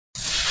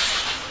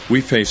We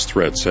face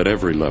threats at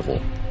every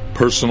level.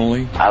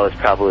 Personally, I was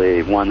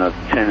probably one of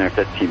 10 or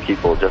 15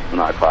 people just in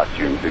our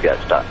classroom who got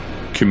stuck.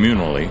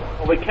 Communally,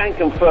 we can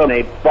confirm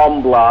a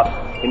bomb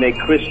blast in a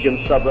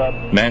Christian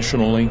suburb.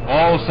 Nationally,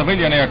 all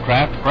civilian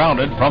aircraft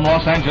grounded from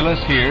Los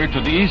Angeles here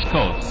to the East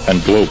Coast. And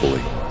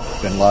globally.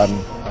 Bin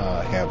Laden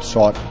have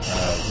sought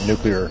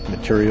nuclear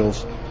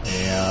materials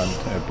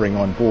and bring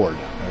on board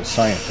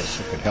scientists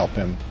who could help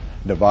him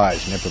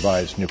devise an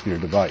improvised nuclear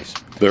device.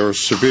 There are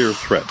severe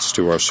threats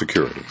to our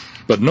security,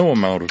 but no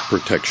amount of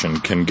protection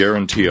can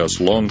guarantee us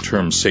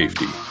long-term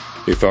safety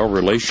if our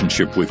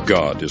relationship with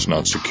God is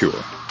not secure.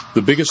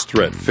 The biggest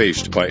threat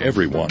faced by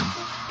everyone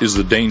is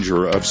the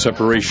danger of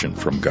separation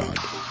from God.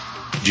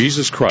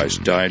 Jesus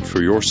Christ died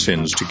for your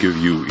sins to give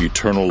you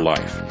eternal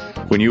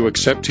life. When you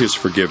accept His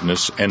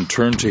forgiveness and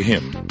turn to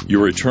Him,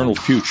 your eternal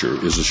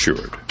future is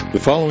assured. The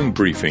following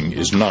briefing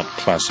is not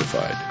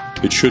classified.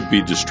 It should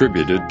be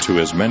distributed to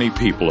as many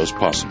people as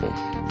possible.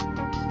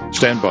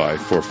 Stand by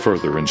for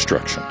further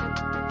instruction.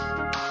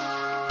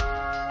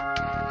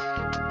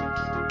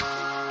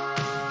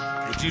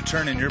 Would you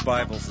turn in your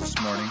Bibles this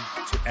morning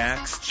to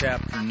Acts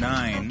chapter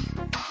 9?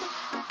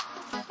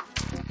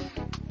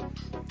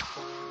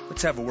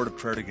 Let's have a word of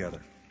prayer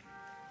together.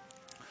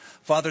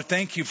 Father,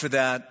 thank you for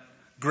that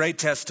great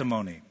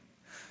testimony.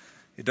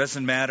 It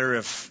doesn't matter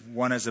if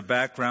one has a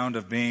background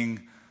of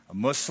being a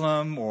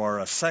Muslim or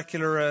a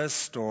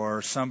secularist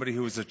or somebody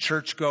who was a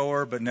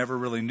churchgoer but never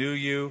really knew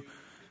you.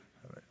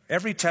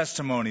 Every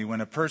testimony,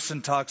 when a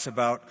person talks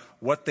about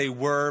what they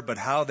were but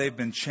how they've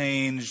been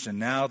changed and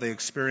now they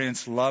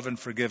experience love and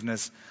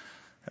forgiveness,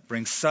 that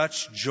brings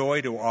such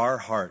joy to our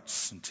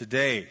hearts. And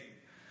today,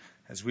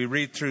 as we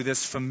read through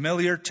this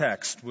familiar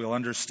text, we'll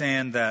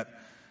understand that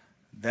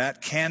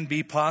that can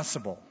be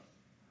possible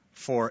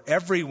for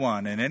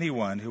everyone and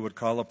anyone who would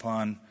call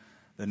upon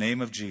the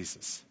name of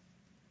Jesus.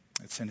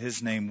 It's in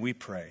His name we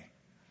pray.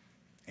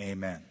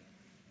 Amen.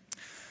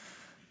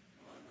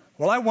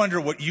 Well, I wonder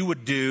what you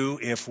would do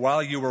if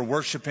while you were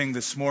worshiping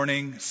this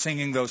morning,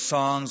 singing those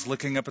songs,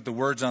 looking up at the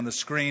words on the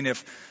screen,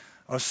 if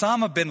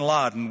Osama bin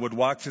Laden would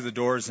walk through the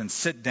doors and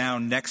sit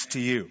down next to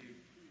you,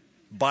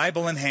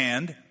 Bible in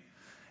hand,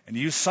 and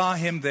you saw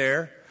him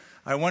there.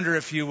 I wonder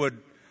if you would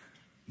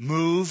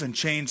move and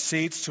change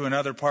seats to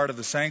another part of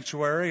the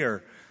sanctuary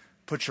or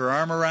put your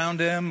arm around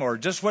him or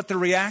just what the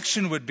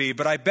reaction would be.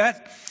 But I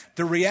bet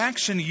the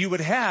reaction you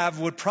would have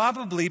would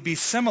probably be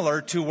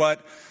similar to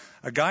what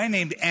a guy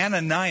named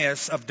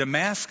Ananias of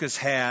Damascus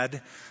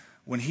had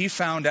when he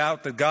found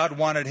out that God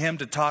wanted him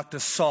to talk to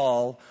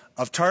Saul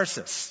of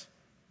Tarsus.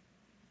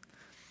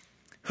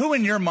 Who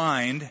in your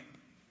mind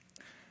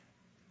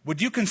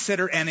would you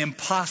consider an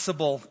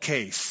impossible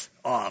case?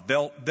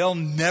 They'll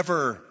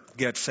never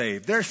get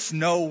saved. There's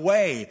no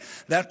way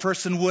that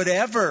person would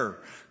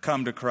ever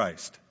come to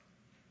Christ.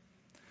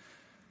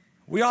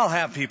 We all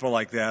have people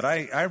like that.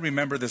 I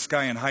remember this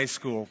guy in high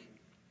school,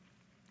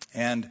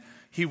 and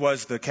he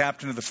was the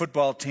captain of the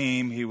football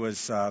team. He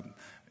was a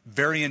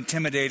very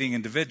intimidating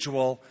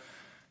individual.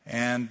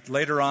 And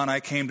later on, I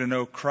came to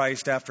know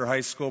Christ after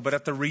high school. But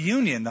at the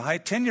reunion, the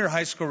 10-year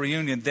high school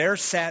reunion, there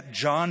sat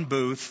John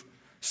Booth,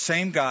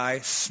 same guy,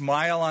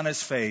 smile on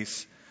his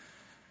face.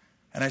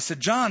 And I said,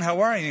 John,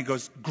 how are you? And he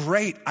goes,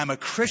 great, I'm a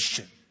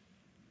Christian.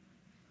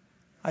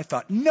 I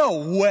thought,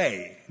 no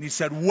way. And he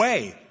said,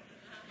 way.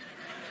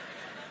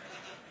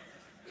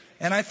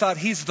 And I thought,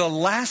 he's the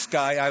last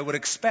guy I would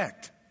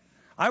expect.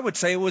 I would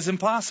say it was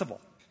impossible.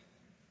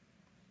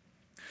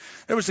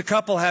 There was a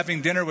couple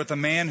having dinner with a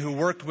man who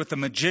worked with a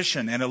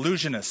magician, an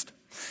illusionist.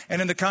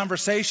 And in the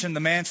conversation, the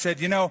man said,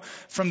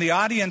 from the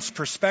audience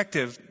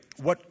perspective,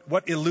 what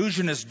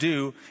illusionists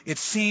do, it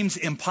seems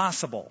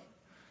impossible.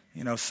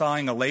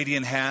 Sawing a lady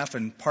in half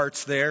and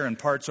parts there and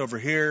parts over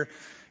here.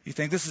 You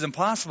think this is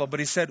impossible. But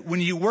he said, when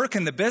you work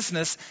in the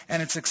business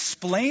and it's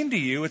explained to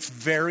you, it's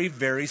very,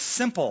 very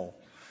simple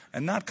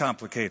and not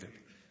complicated.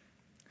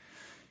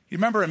 You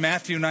remember in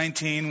Matthew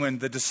 19 when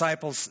the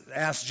disciples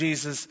asked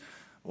Jesus,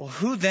 well,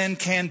 who then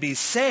can be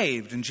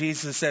saved? And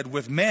Jesus said,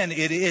 with men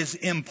it is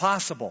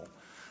impossible,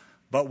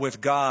 but with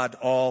God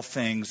all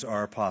things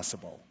are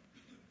possible.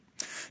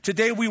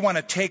 Today we want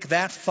to take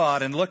that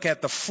thought and look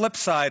at the flip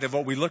side of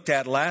what we looked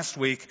at last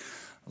week.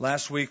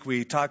 Last week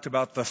we talked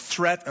about the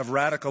threat of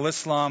radical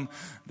Islam.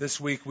 This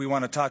week we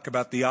want to talk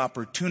about the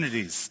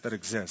opportunities that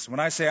exist. When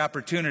I say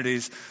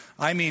opportunities,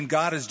 I mean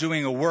God is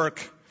doing a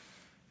work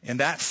in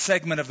that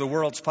segment of the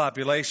world's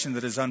population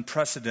that is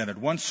unprecedented.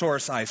 One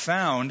source I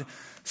found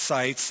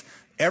cites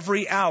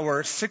every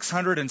hour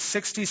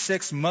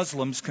 666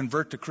 Muslims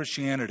convert to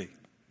Christianity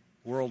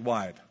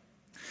worldwide.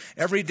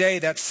 Every day,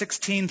 that's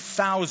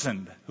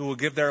 16,000 who will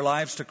give their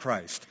lives to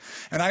Christ.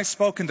 And I've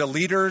spoken to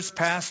leaders,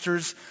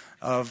 pastors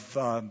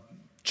of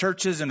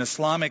churches in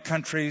Islamic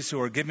countries who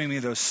are giving me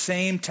those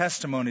same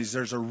testimonies.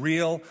 There's a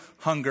real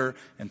hunger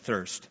and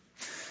thirst.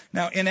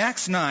 Now, in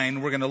Acts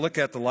 9, we're going to look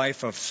at the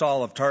life of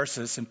Saul of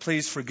Tarsus. And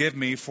please forgive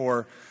me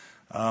for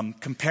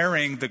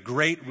comparing the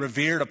great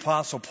revered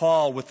Apostle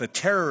Paul with a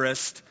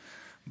terrorist,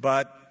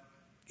 but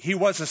he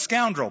was a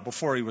scoundrel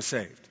before he was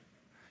saved.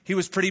 He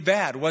was pretty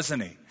bad,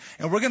 wasn't he?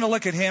 And we're going to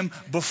look at him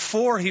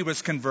before he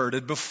was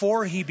converted,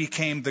 before he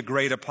became the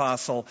great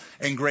apostle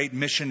and great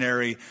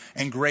missionary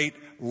and great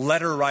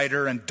letter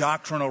writer and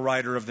doctrinal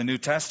writer of the New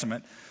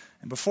Testament.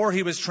 And before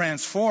he was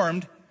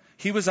transformed,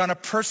 he was on a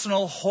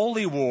personal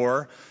holy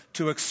war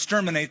to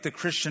exterminate the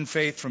Christian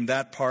faith from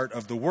that part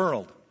of the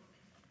world.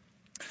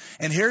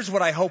 And here's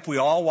what I hope we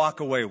all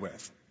walk away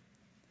with.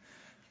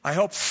 I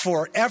hope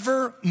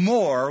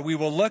forevermore we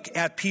will look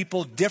at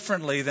people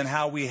differently than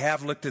how we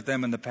have looked at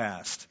them in the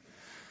past.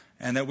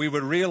 And that we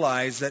would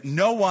realize that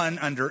no one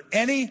under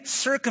any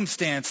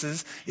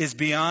circumstances is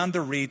beyond the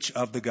reach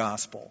of the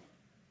gospel.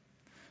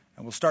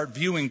 And we'll start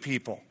viewing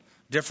people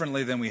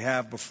differently than we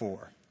have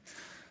before.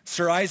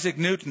 Sir Isaac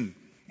Newton,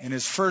 in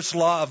his first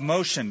law of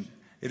motion,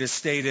 it is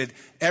stated,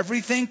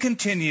 everything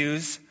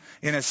continues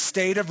in a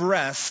state of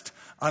rest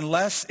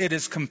unless it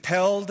is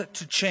compelled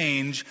to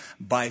change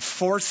by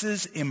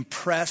forces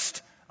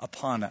impressed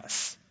upon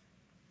us.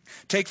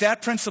 Take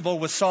that principle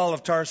with Saul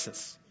of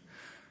Tarsus.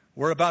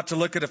 We're about to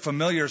look at a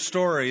familiar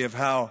story of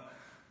how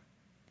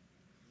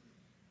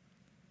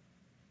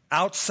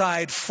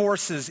outside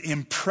forces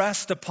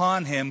impressed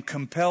upon him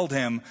compelled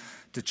him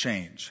to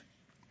change.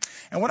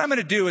 And what I'm going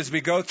to do as we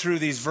go through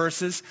these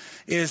verses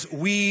is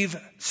weave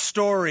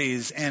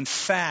stories and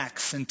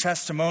facts and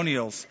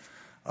testimonials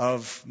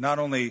of not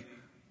only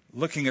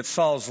looking at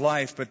Saul's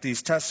life, but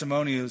these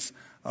testimonials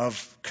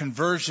of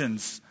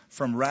conversions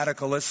from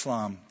radical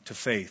Islam to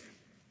faith.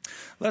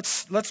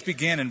 Let's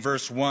begin in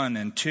verse 1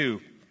 and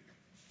 2.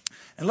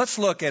 And let's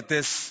look at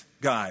this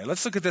guy.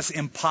 Let's look at this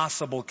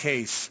impossible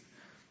case.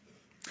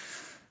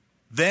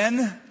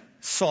 Then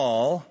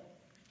Saul,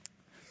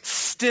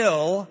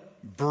 still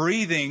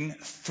breathing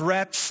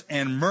threats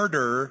and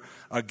murder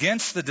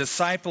against the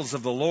disciples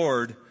of the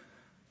Lord,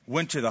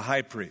 went to the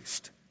high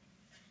priest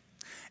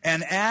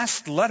and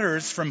asked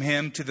letters from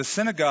him to the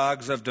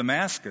synagogues of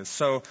Damascus,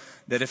 so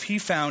that if he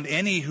found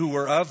any who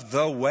were of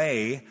the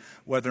way,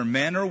 whether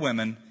men or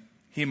women,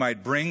 he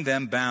might bring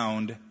them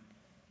bound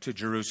to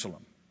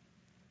Jerusalem.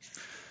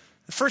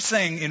 The first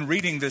thing in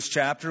reading this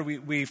chapter,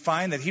 we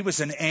find that he was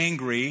an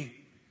angry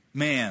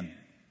man.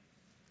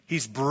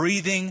 He's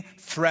breathing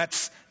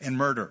threats and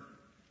murder.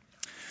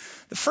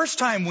 The first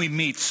time we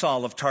meet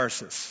Saul of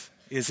Tarsus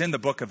is in the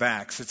book of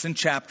Acts. It's in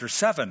chapter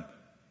 7.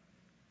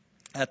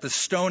 At the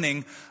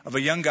stoning of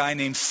a young guy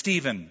named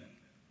Stephen.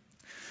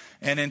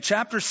 And in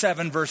chapter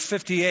 7, verse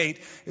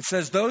 58, it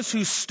says, those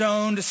who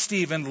stoned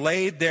Stephen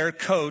laid their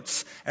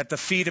coats at the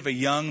feet of a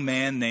young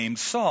man named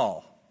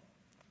Saul.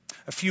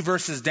 A few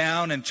verses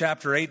down in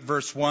chapter 8,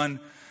 verse 1,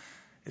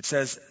 it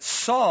says,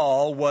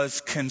 Saul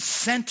was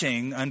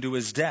consenting unto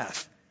his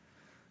death.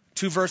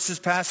 2 verses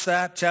past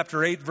that,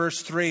 chapter 8,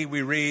 verse 3,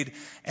 we read,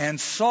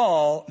 and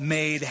Saul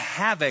made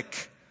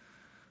havoc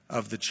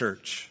of the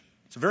church.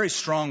 It's a very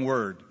strong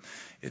word.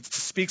 It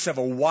speaks of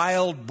a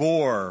wild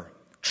boar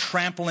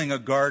trampling a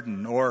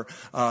garden or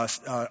an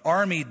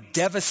army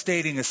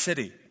devastating a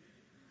city.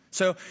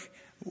 So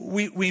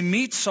we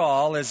meet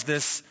Saul as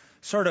this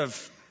sort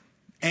of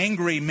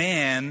angry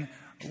man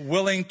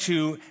willing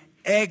to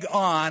egg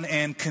on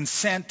and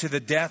consent to the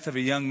death of a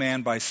young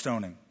man by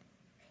stoning.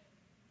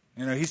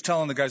 You know, he's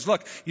telling the guys,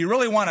 look, you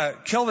really want to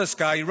kill this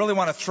guy, you really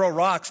want to throw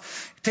rocks,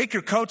 take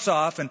your coats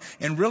off and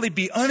really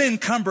be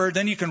unencumbered,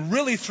 then you can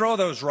really throw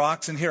those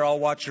rocks, and here, I'll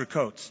watch your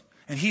coats.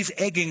 And he's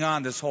egging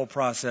on this whole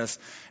process,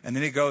 and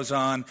then he goes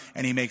on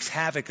and he makes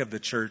havoc of the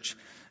church.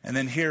 And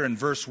then here in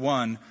verse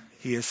 1,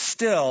 he is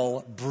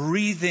still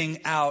breathing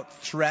out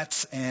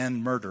threats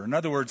and murder. In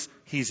other words,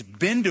 he's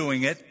been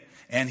doing it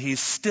and he's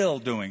still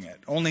doing it.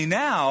 Only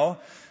now,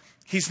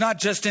 he's not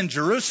just in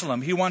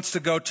Jerusalem. He wants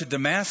to go to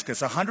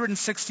Damascus,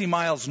 160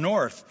 miles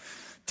north,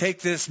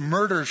 take this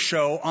murder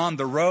show on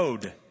the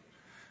road.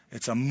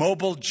 It's a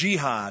mobile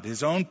jihad,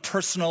 his own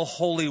personal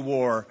holy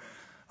war,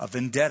 a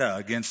vendetta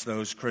against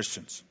those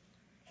Christians.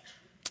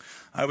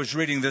 I was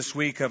reading this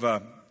week of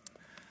a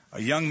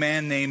young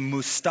man named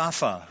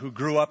Mustafa who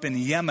grew up in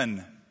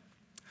Yemen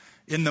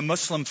in the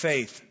Muslim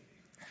faith.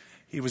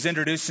 He was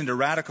introduced into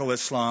radical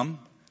Islam.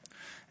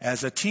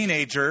 As a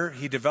teenager,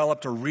 he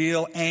developed a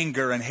real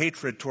anger and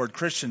hatred toward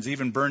Christians,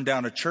 even burned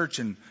down a church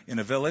in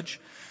a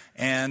village,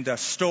 and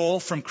stole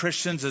from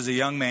Christians as a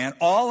young man,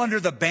 all under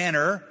the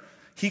banner,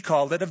 he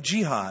called it, of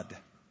jihad.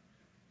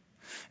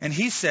 And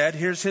he said,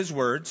 here's his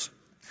words,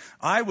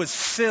 I was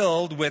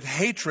filled with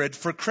hatred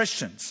for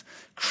Christians.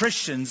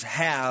 Christians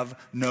have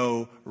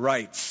no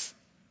rights.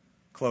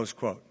 Close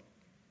quote.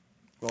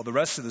 Well, the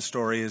rest of the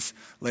story is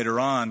later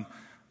on,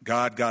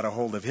 God got a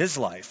hold of his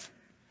life,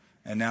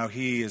 and now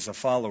he is a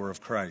follower of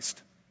Christ.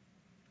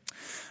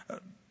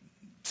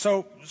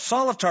 So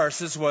Saul of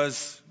Tarsus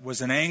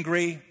was an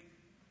angry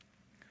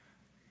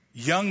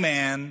young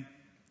man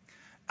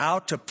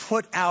out to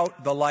put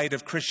out the light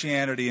of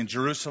Christianity in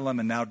Jerusalem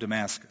and now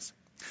Damascus.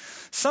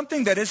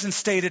 Something that isn't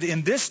stated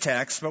in this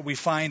text, but we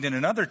find in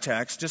another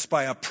text, just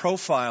by a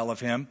profile of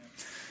him,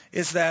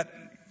 is that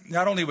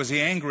not only was he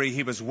angry,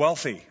 he was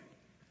wealthy.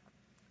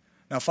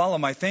 Now follow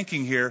my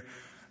thinking here.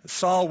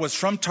 Saul was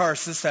from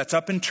Tarsus, that's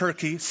up in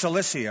Turkey,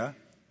 Cilicia.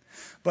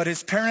 But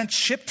his parents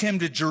shipped him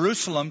to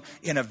Jerusalem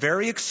in a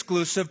very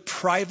exclusive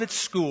private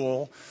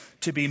school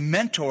to be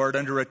mentored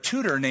under a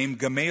tutor named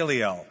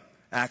Gamaliel.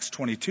 Acts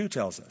 22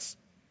 tells us.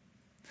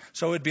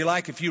 So it would be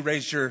like if you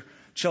raised your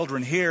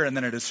children here and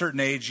then at a certain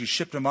age you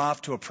shipped them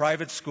off to a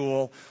private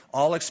school,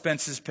 all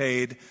expenses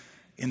paid,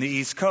 in the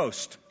East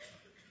Coast.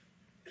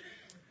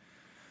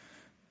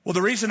 Well,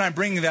 the reason I'm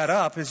bringing that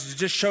up is to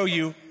just show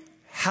you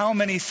how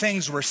many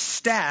things were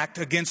stacked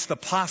against the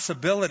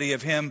possibility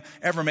of him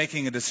ever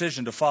making a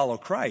decision to follow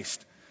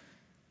Christ.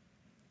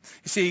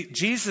 You see,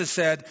 Jesus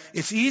said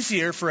it's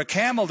easier for a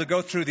camel to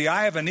go through the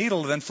eye of a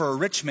needle than for a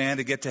rich man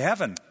to get to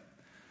heaven.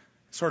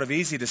 Sort of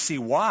easy to see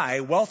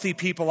why wealthy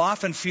people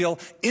often feel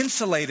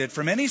insulated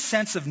from any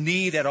sense of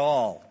need at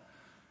all.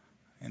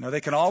 You know, they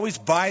can always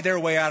buy their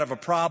way out of a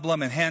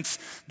problem, and hence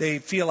they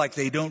feel like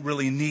they don't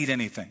really need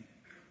anything.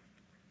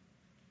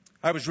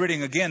 I was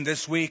reading again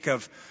this week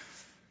of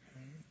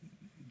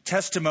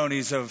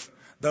testimonies of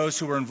those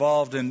who were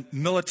involved in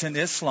militant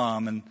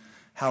Islam and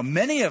how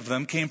many of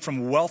them came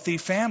from wealthy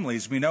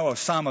families. We know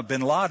Osama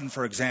bin Laden,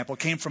 for example,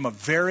 came from a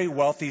very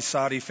wealthy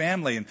Saudi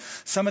family. And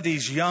some of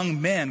these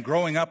young men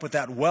growing up with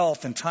that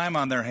wealth and time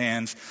on their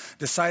hands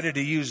decided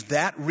to use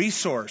that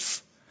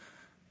resource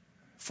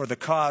for the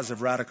cause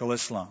of radical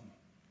Islam.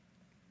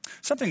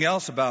 Something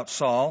else about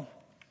Saul.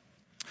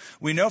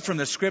 We know from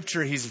the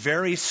scripture he's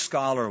very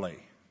scholarly.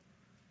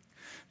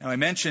 Now, I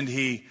mentioned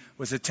he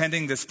was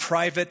attending this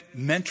private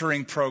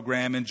mentoring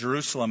program in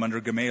Jerusalem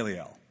under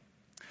Gamaliel.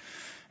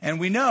 And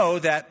we know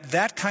that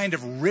that kind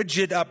of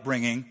rigid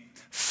upbringing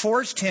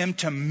forced him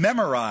to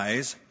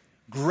memorize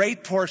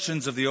great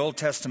portions of the Old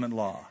Testament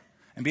law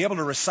and be able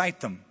to recite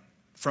them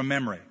from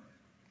memory.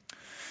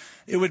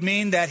 It would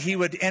mean that he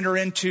would enter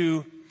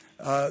into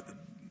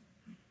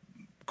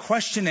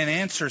question and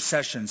answer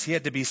sessions. He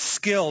had to be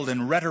skilled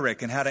in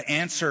rhetoric and how to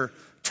answer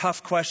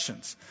tough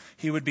questions.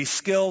 He would be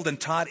skilled and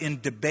taught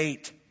in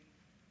debate.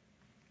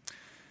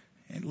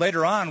 And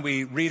later on,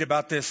 we read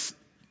about this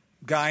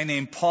guy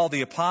named Paul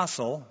the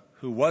Apostle,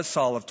 who was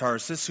Saul of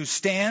Tarsus, who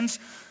stands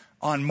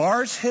on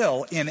Mars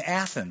Hill in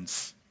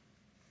Athens,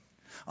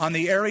 on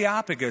the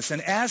Areopagus.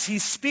 And as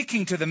he's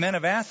speaking to the men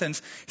of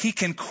Athens, he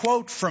can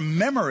quote from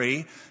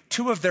memory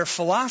two of their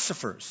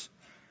philosophers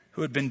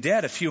who had been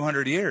dead a few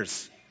hundred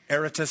years,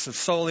 Aratus of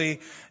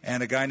Soli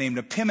and a guy named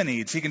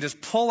Epimenides. He can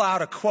just pull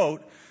out a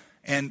quote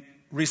and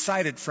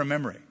recite it from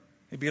memory.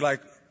 It'd be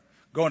like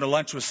going to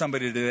lunch with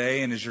somebody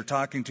today, and as you're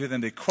talking to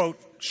them, they quote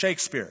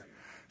Shakespeare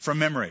from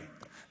memory.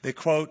 They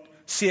quote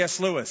C.S.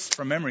 Lewis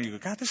from memory. You go,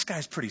 God, this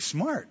guy's pretty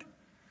smart.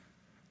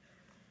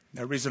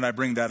 The reason I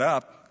bring that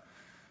up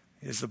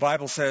is the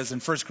Bible says in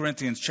 1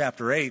 Corinthians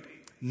chapter 8,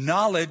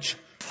 knowledge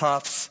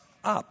puffs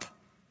up.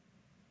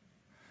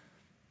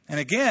 And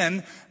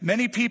again,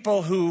 many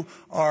people who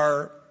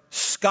are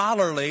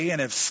scholarly and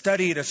have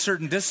studied a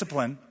certain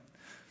discipline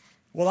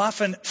will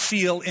often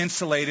feel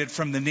insulated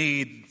from the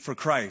need for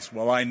Christ.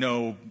 Well, I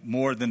know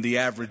more than the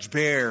average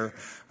bear.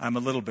 I'm a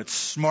little bit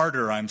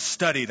smarter. I'm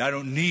studied. I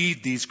don't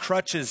need these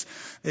crutches.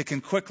 They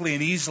can quickly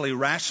and easily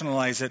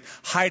rationalize it,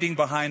 hiding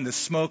behind the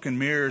smoke and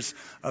mirrors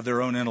of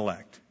their own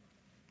intellect.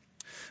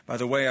 By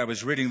the way, I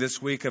was reading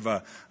this week of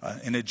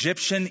an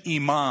Egyptian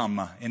imam.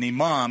 An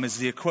imam is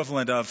the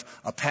equivalent of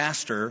a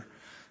pastor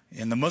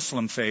in the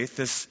Muslim faith.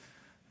 This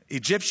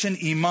Egyptian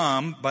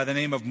imam by the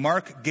name of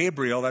Mark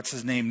Gabriel, that's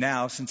his name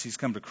now since he's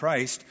come to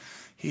Christ,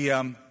 he,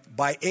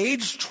 by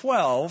age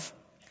 12,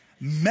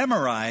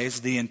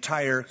 memorized the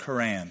entire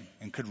Quran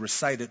and could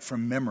recite it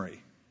from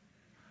memory.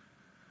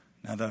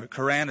 Now, the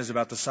Quran is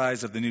about the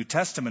size of the New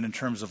Testament in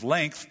terms of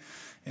length.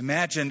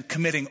 Imagine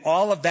committing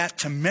all of that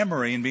to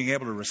memory and being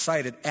able to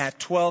recite it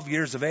at 12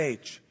 years of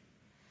age.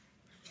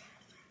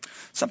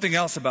 Something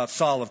else about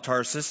Saul of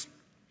Tarsus,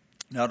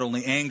 not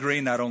only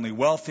angry, not only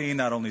wealthy,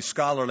 not only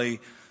scholarly,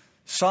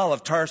 Saul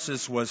of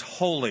Tarsus was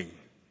holy.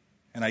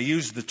 And I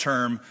use the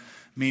term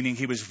meaning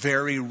he was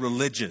very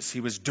religious.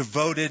 He was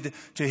devoted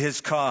to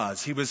his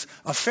cause. He was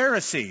a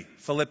Pharisee,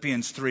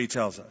 Philippians 3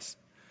 tells us.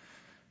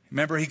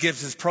 Remember, he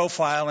gives his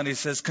profile and he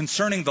says,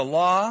 concerning the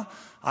law,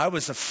 I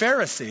was a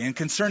Pharisee, and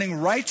concerning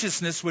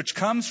righteousness which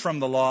comes from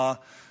the law,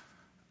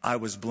 I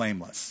was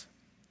blameless.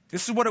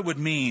 This is what it would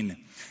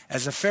mean.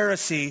 As a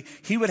Pharisee,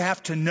 he would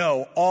have to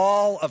know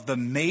all of the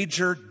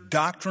major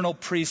doctrinal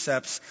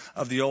precepts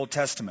of the Old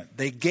Testament.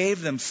 They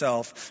gave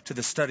themselves to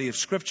the study of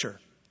Scripture.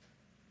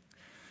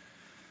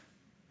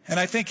 And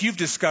I think you've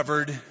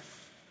discovered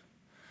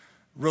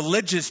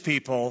religious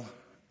people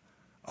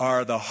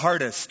are the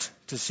hardest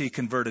to see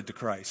converted to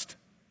Christ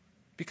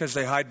because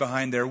they hide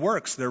behind their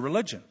works, their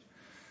religion.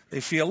 They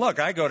feel, look,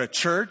 I go to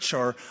church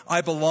or I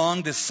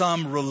belong to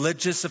some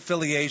religious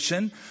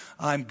affiliation.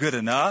 I'm good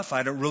enough.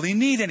 I don't really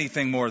need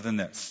anything more than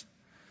this.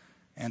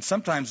 And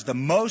sometimes the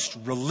most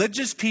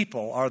religious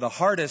people are the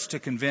hardest to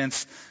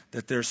convince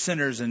that they're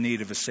sinners in need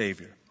of a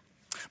Savior.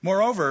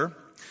 Moreover,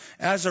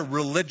 as a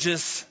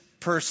religious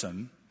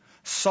person,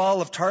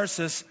 Saul of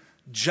Tarsus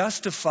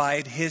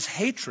justified his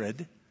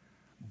hatred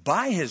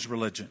by his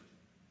religion.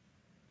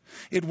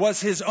 It was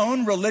his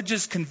own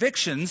religious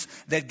convictions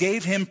that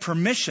gave him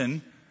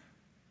permission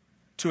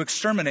to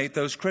exterminate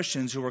those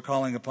Christians who were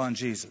calling upon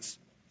Jesus.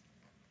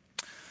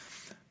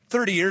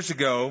 30 years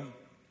ago,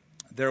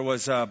 there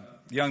was a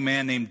young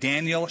man named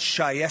Daniel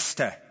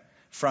Shayeste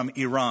from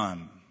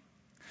Iran.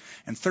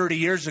 And 30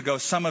 years ago,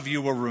 some of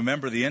you will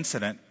remember the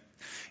incident.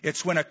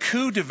 It's when a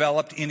coup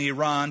developed in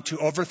Iran to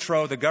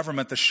overthrow the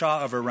government, the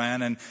Shah of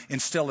Iran, and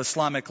instill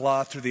Islamic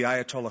law through the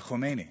Ayatollah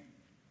Khomeini.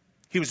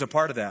 He was a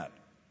part of that.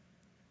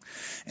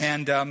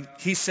 And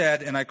he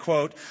said, and I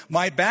quote,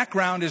 "My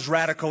background is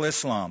radical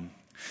Islam.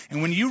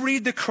 And when you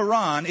read the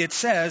Quran, it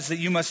says that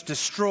you must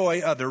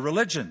destroy other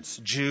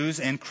religions, Jews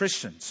and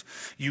Christians.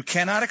 You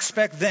cannot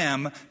expect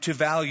them to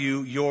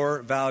value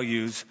your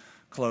values,"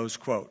 close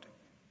quote.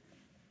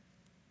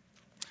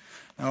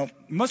 Now,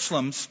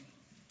 Muslims,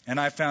 and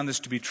I found this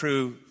to be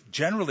true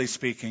generally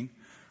speaking,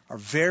 are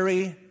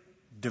very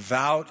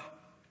devout,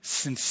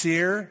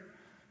 sincere,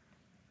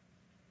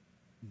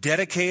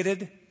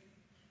 dedicated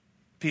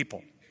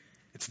people.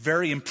 It's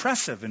very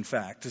impressive, in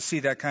fact, to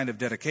see that kind of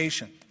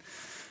dedication.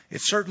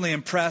 It certainly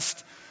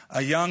impressed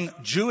a young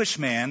Jewish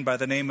man by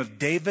the name of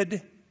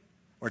David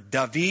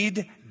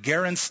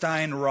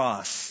Gerenstein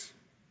Ross.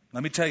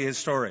 Let me tell you his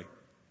story.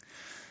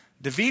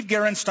 David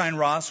Gerenstein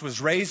Ross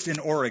was raised in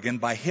Oregon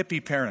by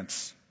hippie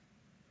parents.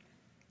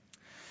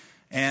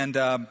 And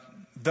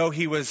though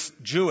he was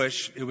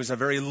Jewish, it was a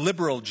very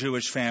liberal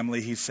Jewish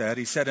family, he said.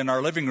 He said, in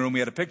our living room we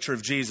had a picture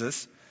of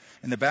Jesus.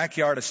 In the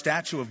backyard, a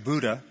statue of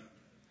Buddha.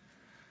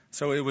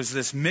 So it was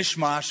this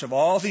mishmash of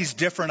all these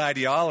different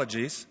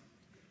ideologies.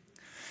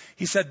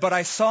 He said, but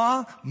I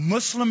saw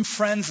Muslim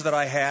friends that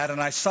I had, and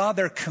I saw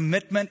their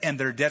commitment and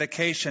their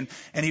dedication.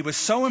 And he was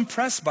so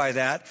impressed by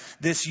that,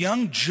 this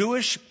young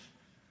Jewish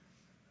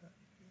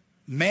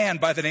man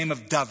by the name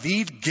of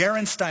David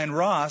Gerenstein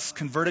Ross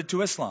converted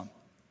to Islam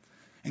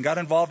and got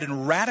involved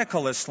in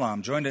radical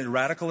Islam, joined a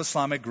radical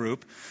Islamic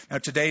group. Now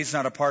today he's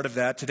not a part of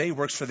that. Today he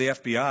works for the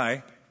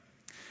FBI,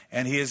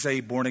 and he is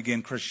a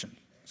born-again Christian.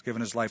 He's given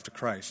his life to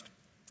Christ.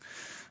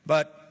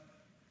 But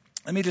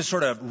let me just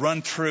sort of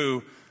run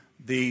through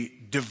the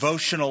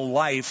devotional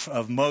life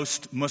of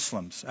most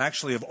Muslims,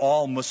 actually of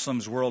all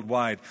Muslims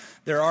worldwide.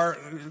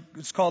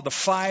 It's called the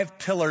 5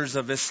 pillars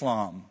of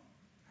Islam.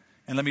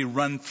 And let me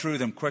run through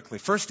them quickly.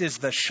 First is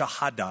the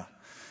Shahada.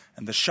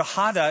 And the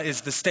Shahada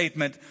is the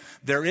statement,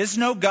 there is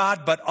no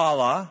God but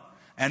Allah,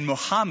 and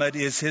Muhammad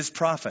is his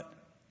prophet.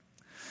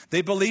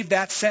 They believe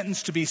that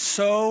sentence to be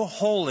so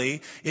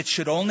holy, it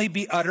should only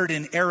be uttered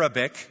in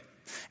Arabic,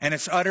 and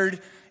it's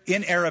uttered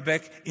in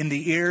Arabic in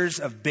the ears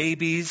of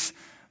babies.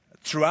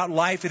 Throughout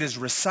life it is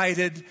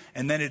recited,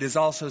 and then it is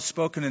also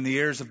spoken in the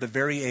ears of the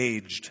very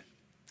aged.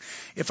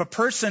 If a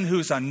person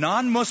who's a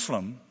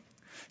non-Muslim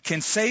can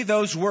say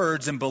those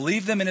words and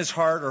believe them in his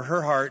heart or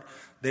her heart,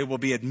 they will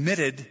be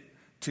admitted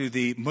to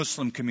the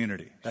Muslim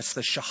community. That's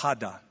the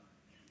Shahada.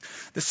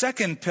 The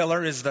second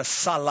pillar is the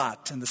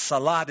Salat, and the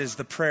Salat is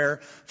the prayer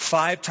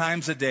 5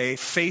 times a day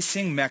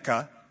facing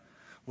Mecca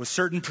with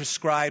certain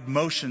prescribed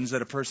motions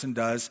that a person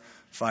does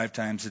 5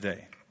 times a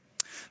day.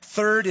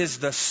 Third is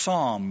the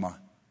Sawm,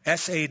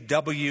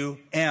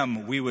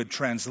 S-A-W-M, we would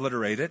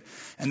transliterate it,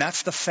 and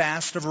that's the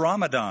fast of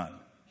Ramadan.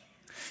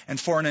 And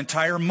for an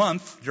entire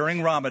month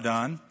during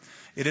Ramadan,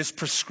 it is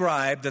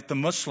prescribed that the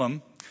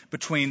Muslim,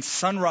 between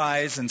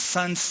sunrise and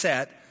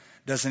sunset,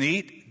 doesn't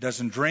eat,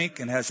 doesn't drink,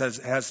 and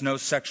has no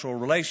sexual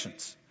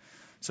relations.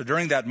 So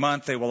during that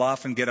month, they will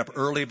often get up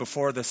early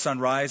before the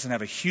sunrise and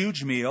have a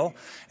huge meal,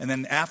 and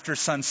then after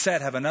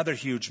sunset have another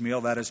huge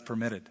meal. That is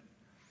permitted.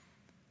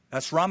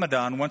 That's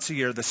Ramadan, once a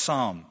year, the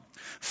Sawm.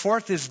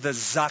 Fourth is the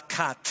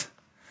Zakat.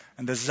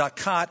 And the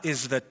Zakat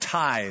is the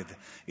tithe.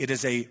 It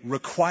is a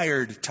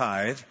required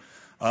tithe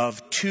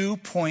of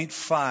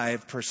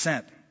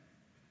 2.5%.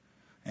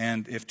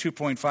 And if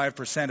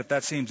 2.5%, if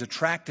that seems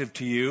attractive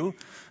to you,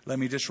 let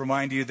me just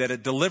remind you that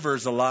it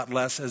delivers a lot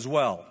less as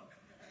well.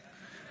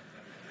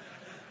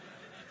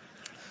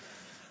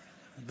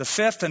 The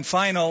fifth and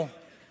final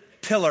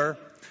pillar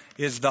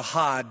is the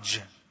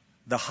Hajj.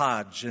 The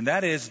Hajj. And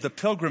that is the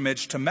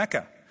pilgrimage to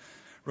Mecca,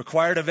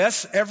 required of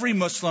every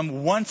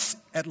Muslim once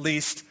at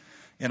least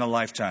in a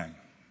lifetime.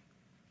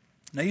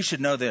 Now you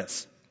should know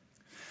this.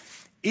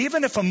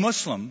 Even if a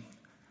Muslim,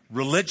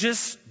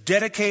 religious,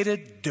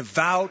 dedicated,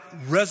 devout,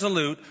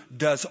 resolute,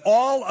 does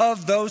all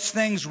of those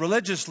things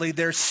religiously,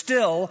 there's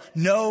still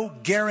no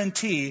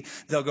guarantee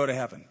they'll go to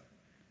heaven.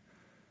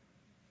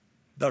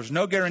 There's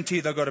no guarantee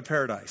they'll go to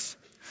paradise.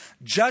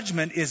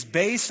 Judgment is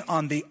based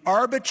on the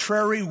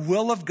arbitrary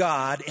will of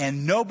God,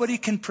 and nobody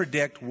can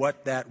predict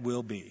what that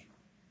will be.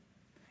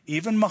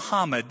 Even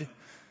Muhammad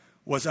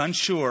was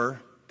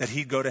unsure that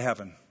he'd go to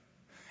heaven.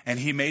 And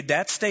he made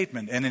that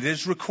statement, and it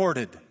is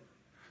recorded.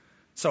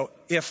 So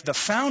if the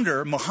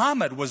founder,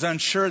 Muhammad, was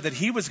unsure that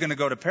he was going to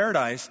go to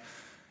paradise,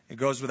 it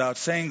goes without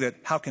saying that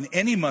how can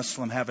any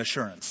Muslim have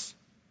assurance?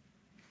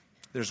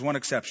 There's one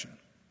exception.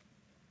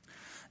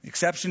 The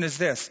exception is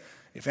this.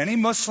 If any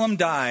Muslim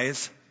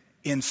dies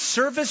in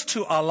service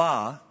to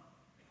Allah,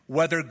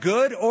 whether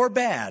good or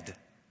bad,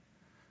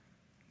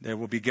 they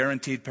will be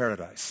guaranteed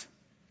paradise.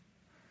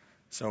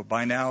 So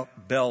by now,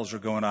 bells are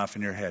going off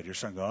in your head. You're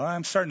starting to go, oh,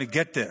 I'm starting to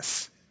get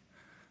this.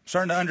 I'm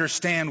starting to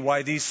understand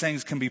why these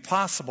things can be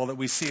possible that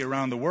we see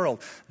around the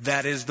world.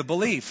 That is the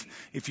belief.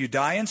 If you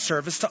die in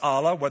service to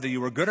Allah, whether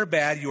you were good or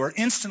bad, you are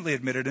instantly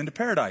admitted into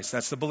paradise.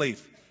 That's the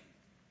belief.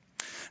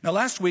 Now,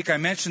 last week I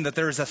mentioned that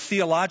there is a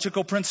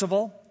theological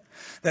principle,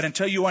 that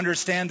until you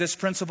understand this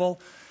principle,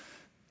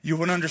 you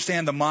wouldn't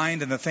understand the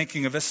mind and the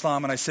thinking of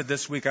Islam. And I said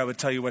this week I would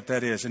tell you what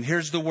that is. And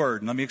here's the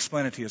word, and let me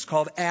explain it to you. It's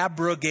called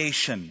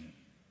abrogation.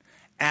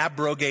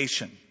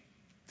 Abrogation.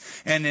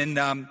 And in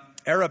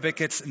Arabic,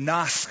 it's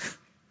naskh.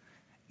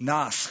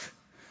 Naskh.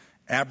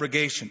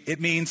 Abrogation. It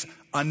means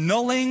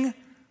annulling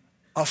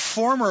a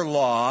former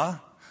law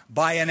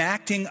by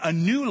enacting a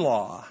new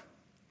law.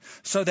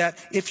 So that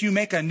if you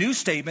make a new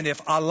statement,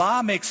 if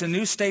Allah makes a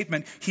new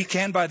statement, He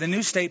can, by the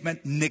new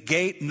statement,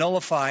 negate,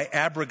 nullify,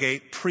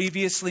 abrogate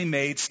previously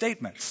made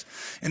statements.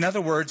 In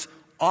other words,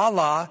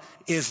 Allah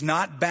is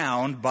not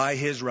bound by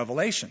His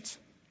revelations.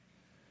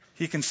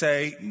 He can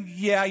say,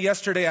 yeah,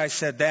 yesterday I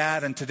said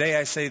that, and today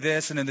I say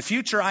this, and in the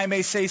future I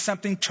may say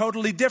something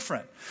totally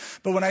different.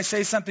 But when I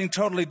say something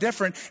totally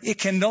different, it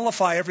can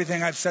nullify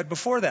everything I've said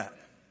before that.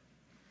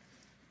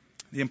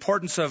 The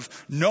importance of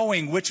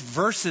knowing which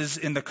verses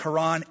in the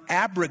Quran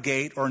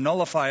abrogate or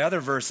nullify other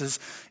verses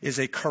is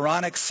a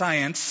Quranic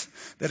science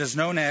that is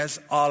known as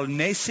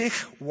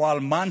al-nasikh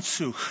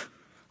wal-mansukh.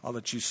 I'll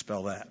let you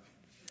spell that.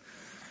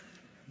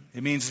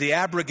 It means the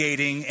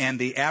abrogating and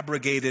the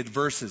abrogated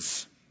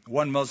verses.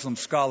 One Muslim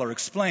scholar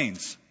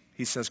explains.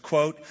 He says,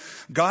 quote,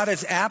 God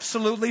is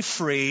absolutely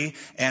free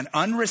and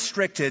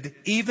unrestricted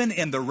even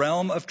in the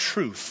realm of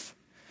truth.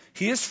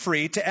 He is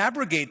free to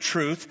abrogate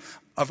truth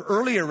of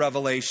earlier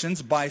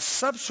revelations by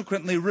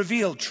subsequently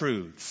revealed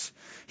truths.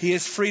 He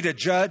is free to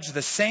judge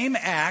the same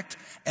act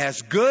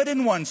as good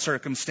in one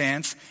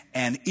circumstance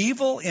and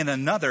evil in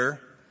another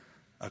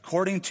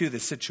according to the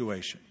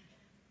situation.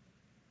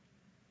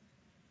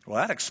 Well,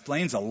 that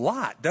explains a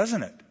lot,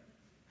 doesn't it?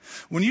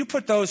 When you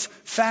put those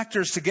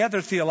factors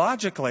together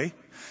theologically,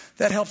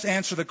 that helps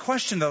answer the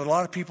question that a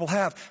lot of people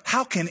have.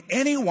 How can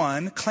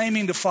anyone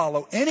claiming to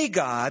follow any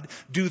God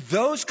do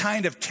those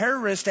kind of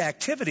terrorist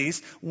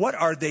activities? What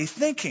are they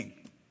thinking?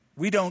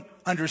 We don't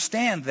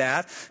understand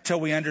that till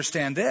we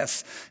understand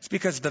this. It's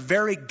because the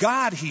very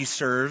God he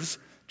serves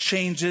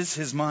changes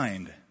his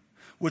mind,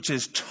 which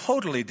is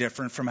totally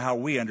different from how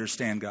we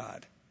understand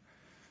God.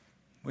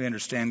 We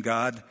understand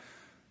God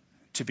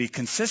to be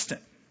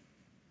consistent.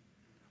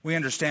 We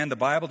understand the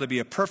Bible to be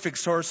a perfect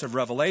source of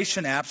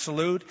revelation,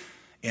 absolute,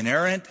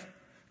 inerrant,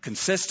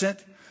 consistent.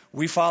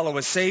 We follow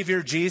a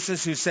Savior,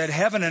 Jesus, who said,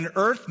 heaven and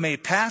earth may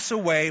pass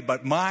away,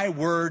 but my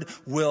word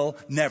will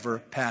never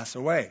pass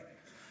away.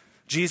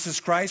 Jesus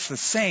Christ, the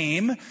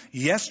same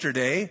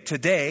yesterday,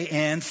 today,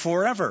 and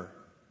forever.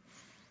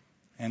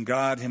 And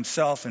God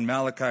himself in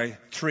Malachi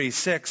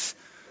 3:6,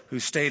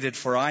 who stated,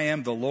 for I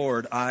am the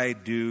Lord, I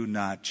do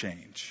not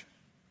change.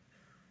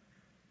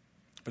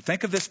 But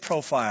think of this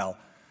profile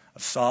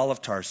of Saul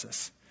of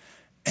Tarsus.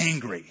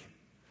 Angry,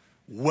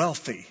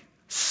 wealthy,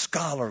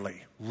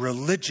 scholarly,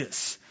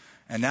 religious,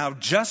 and now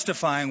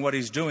justifying what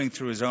he's doing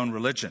through his own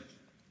religion.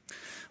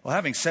 Well,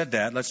 having said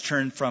that, let's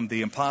turn from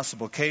the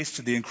impossible case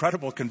to the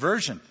incredible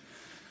conversion.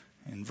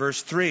 In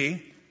verse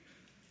 3,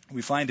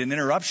 we find an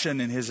interruption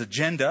in his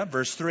agenda.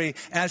 Verse 3,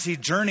 as he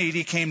journeyed,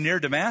 he came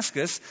near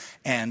Damascus,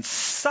 and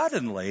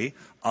suddenly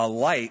a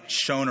light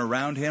shone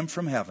around him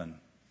from heaven.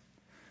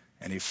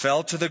 And he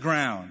fell to the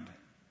ground,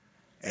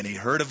 and he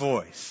heard a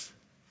voice.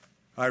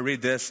 I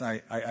read this,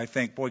 and I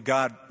think, boy,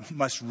 God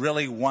must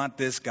really want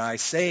this guy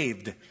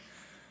saved.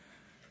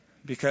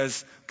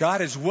 Because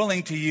God is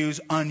willing to use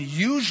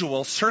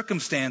unusual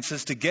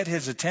circumstances to get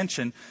his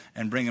attention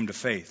and bring him to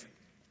faith.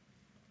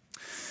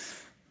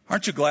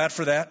 Aren't you glad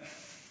for that?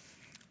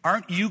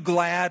 Aren't you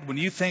glad when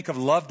you think of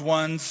loved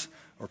ones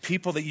or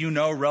people that you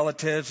know,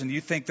 relatives, and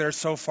you think they're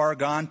so far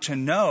gone, to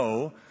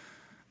know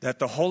that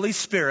the Holy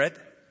Spirit,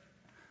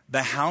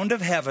 the hound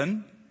of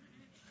heaven,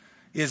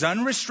 is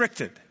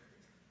unrestricted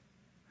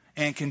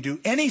and can do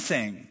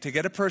anything to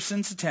get a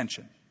person's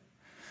attention.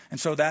 And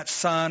so that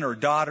son or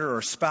daughter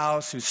or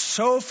spouse who's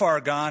so far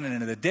gone in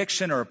an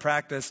addiction or a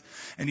practice,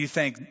 and you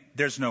think,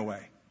 there's no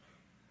way.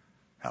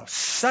 How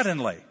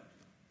suddenly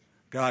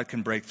God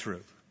can break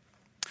through.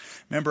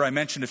 Remember I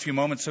mentioned a few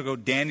moments ago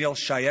Daniel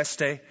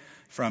Shayeste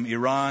from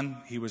Iran.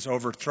 He was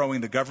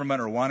overthrowing the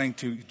government or wanting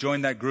to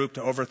join that group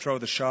to overthrow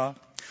the Shah.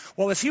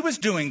 Well, as he was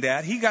doing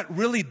that, he got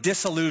really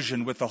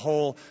disillusioned with the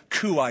whole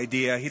coup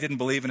idea. He didn't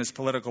believe in his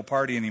political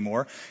party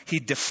anymore. He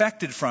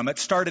defected from it,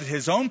 started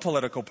his own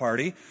political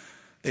party.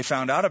 They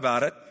found out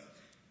about it,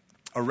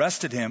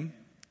 arrested him,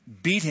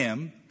 beat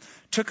him,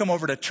 took him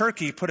over to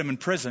Turkey, put him in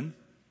prison.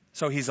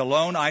 So he's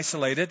alone,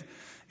 isolated,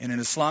 in an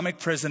Islamic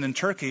prison in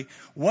Turkey.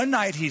 One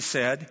night, he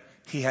said,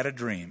 he had a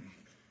dream.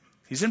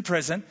 He's in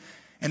prison,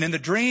 and in the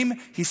dream,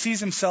 he sees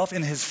himself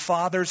in his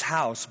father's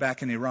house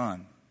back in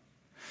Iran.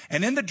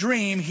 And in the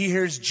dream, he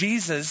hears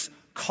Jesus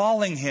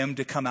calling him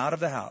to come out of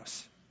the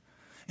house.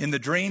 In the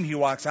dream, he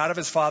walks out of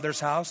his father's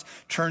house,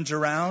 turns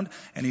around,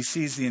 and he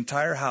sees the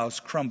entire house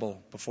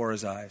crumble before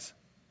his eyes.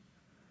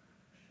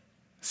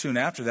 Soon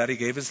after that, he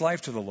gave his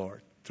life to the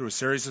Lord through a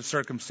series of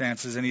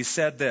circumstances, and he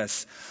said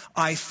this,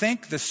 I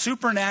think the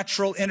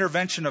supernatural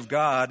intervention of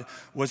God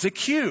was a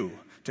cue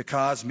to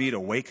cause me to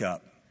wake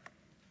up.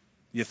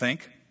 You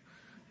think?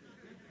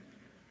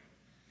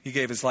 He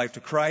gave his life to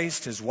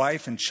Christ. His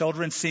wife and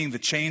children, seeing the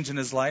change in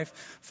his life,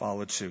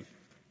 followed suit.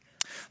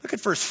 Look at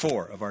verse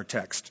 4 of our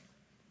text.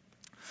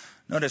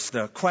 Notice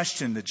the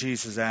question that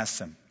Jesus asked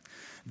him.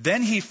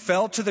 Then he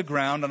fell to the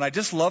ground, and I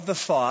just love the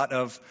thought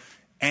of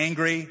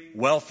angry,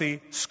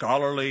 wealthy,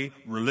 scholarly,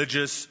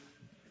 religious,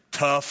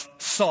 tough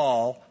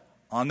Saul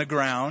on the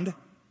ground.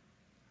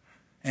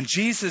 And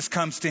Jesus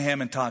comes to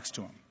him and talks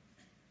to him.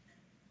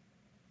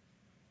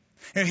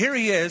 And here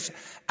he is,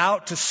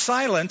 out to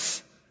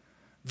silence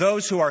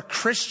those who are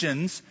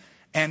Christians,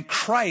 and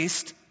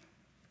Christ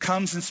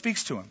comes and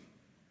speaks to him.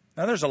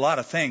 Now, there's a lot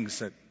of things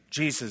that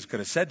Jesus could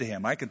have said to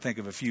him. I can think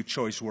of a few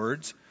choice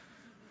words,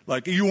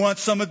 like, you want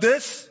some of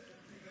this?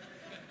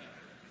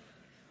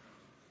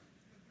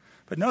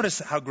 But notice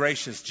how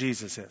gracious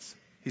Jesus is.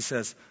 He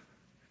says,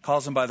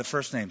 calls him by the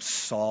first name,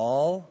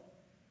 Saul,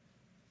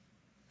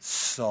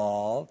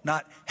 Saul,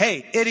 not,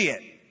 hey,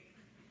 idiot.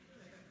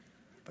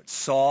 But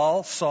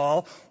Saul,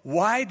 Saul,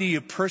 why do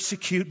you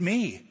persecute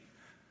me?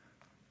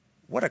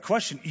 What a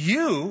question.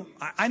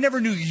 I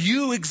never knew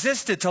you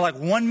existed till like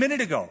 1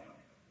 minute ago.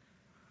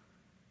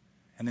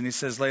 And then he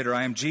says later,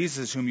 I am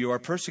Jesus whom you are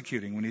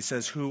persecuting. When he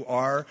says, who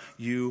are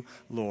you,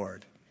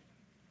 Lord?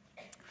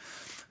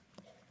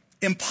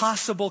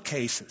 Impossible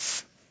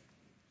cases.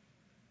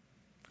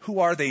 Who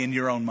are they in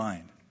your own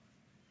mind?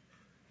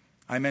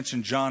 I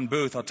mentioned John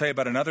Booth. I'll tell you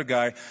about another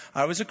guy.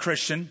 I was a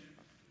Christian.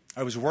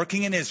 I was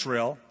working in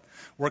Israel,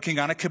 working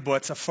on a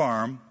kibbutz, a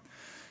farm.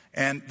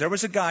 And there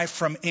was a guy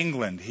from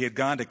England. He had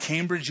gone to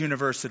Cambridge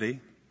University.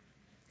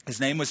 His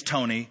name was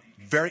Tony.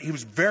 He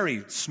was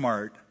very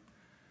smart.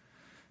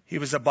 He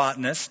was a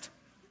botanist.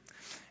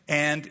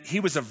 And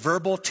he was a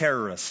verbal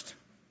terrorist.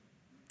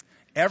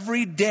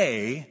 Every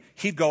day,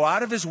 he'd go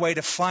out of his way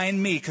to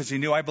find me because he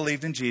knew I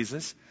believed in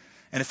Jesus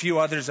and a few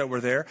others that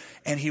were there.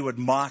 And he would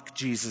mock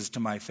Jesus to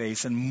my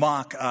face and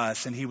mock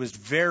us. And he was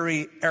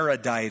very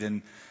erudite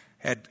and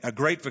had a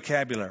great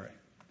vocabulary.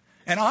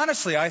 And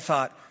honestly, I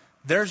thought,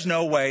 there's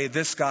no way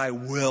this guy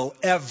will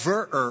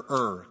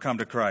ever come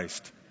to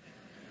Christ.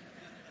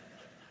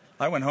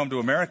 I went home to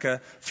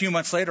America. A few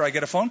months later, I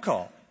get a phone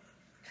call.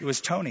 It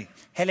was Tony.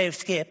 Hello,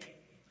 Skip.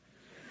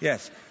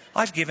 Yes.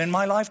 I've given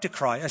my life to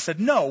Christ. I said,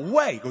 no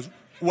way. He goes,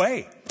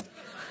 way.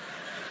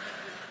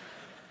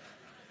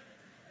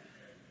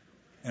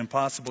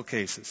 Impossible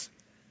cases.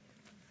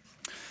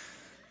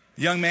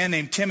 A young man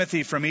named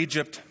Timothy from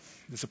Egypt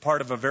is a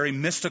part of a very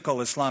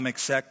mystical Islamic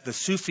sect, the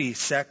Sufi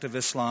sect of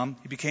Islam.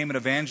 He became an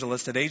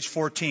evangelist. At age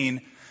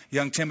 14,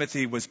 young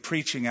Timothy was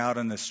preaching out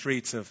in the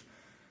streets of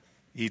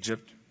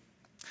Egypt.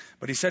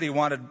 But he said he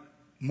wanted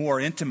more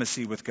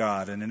intimacy with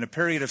God. And in a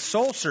period of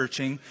soul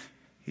searching,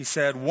 he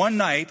said, one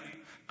night,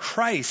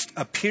 Christ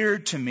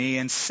appeared to me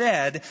and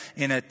said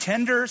in a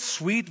tender,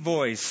 sweet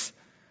voice,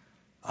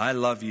 I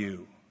love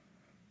you.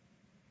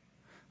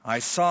 I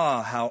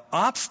saw how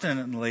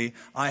obstinately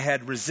I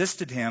had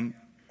resisted him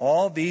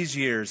all these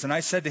years. And I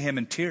said to him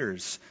in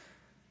tears,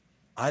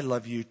 I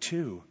love you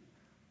too.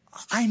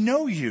 I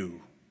know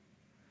you.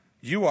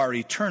 You are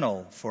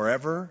eternal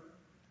forever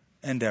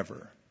and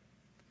ever.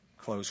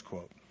 Close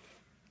quote.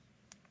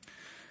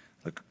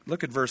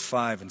 Look at verse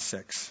 5 and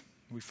 6.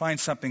 We find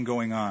something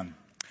going on.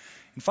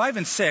 In 5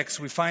 and 6,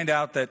 we find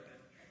out that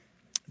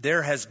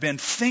there has been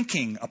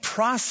thinking, a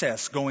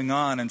process going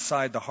on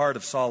inside the heart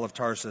of Saul of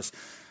Tarsus,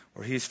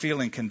 where he's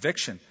feeling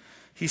conviction.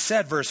 He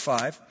said, verse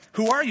 5,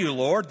 who are you,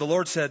 Lord? The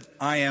Lord said,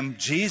 I am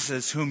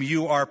Jesus whom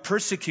you are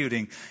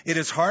persecuting. It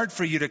is hard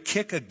for you to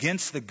kick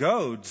against the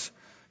goads.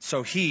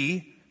 So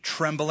he,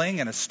 trembling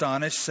and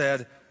astonished,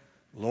 said,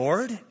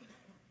 Lord,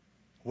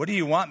 what do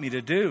you want me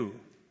to do?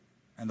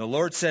 And the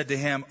Lord said to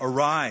him,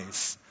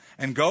 arise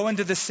and go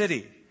into the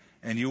city,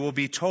 and you will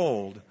be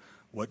told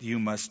what you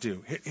must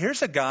do.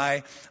 Here's a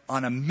guy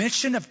on a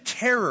mission of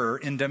terror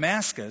in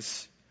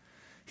Damascus.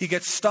 He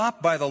gets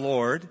stopped by the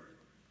Lord,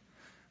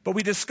 but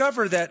we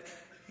discover that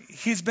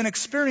he's been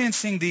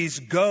experiencing these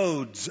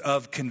goads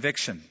of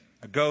conviction.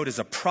 A goad is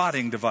a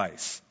prodding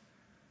device.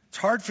 It's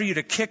hard for you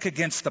to kick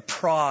against the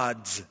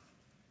prods.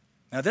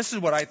 Now, this is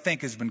what I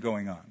think has been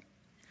going on.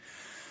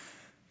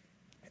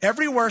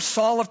 Everywhere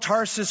Saul of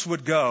Tarsus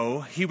would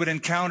go, he would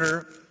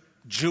encounter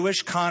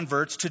Jewish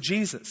converts to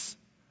Jesus.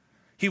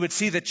 He would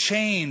see the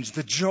change,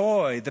 the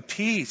joy, the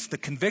peace, the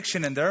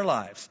conviction in their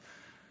lives.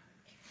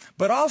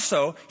 But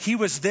also, he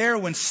was there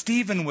when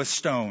Stephen was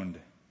stoned.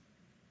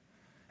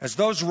 As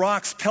those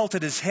rocks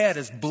pelted his head,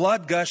 as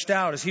blood gushed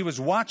out, as he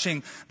was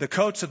watching the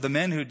coats of the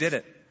men who did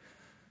it.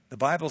 The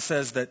Bible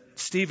says that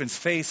Stephen's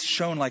face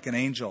shone like an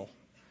angel.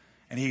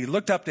 And he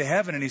looked up to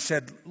heaven and he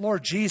said,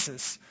 Lord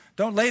Jesus,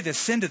 don't lay this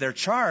sin to their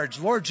charge.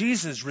 Lord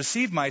Jesus,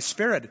 receive my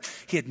spirit.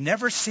 He had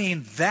never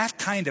seen that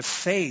kind of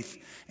faith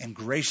and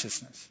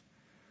graciousness.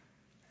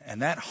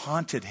 And that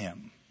haunted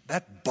him.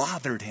 That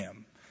bothered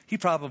him. He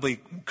probably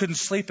couldn't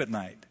sleep at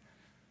night.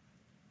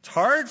 It's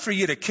hard for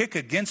you to kick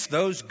against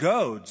those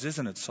goads,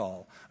 isn't it,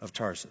 Saul of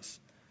Tarsus?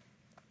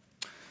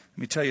 Let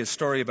me tell you a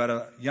story about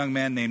a young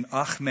man named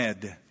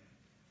Ahmed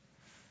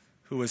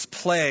who was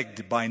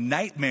plagued by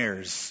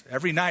nightmares.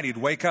 Every night he'd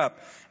wake up,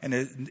 and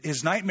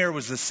his nightmare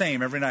was the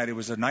same every night. It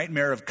was a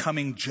nightmare of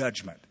coming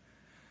judgment.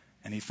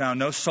 And he found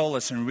no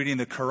solace in reading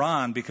the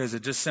Quran because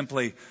it just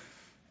simply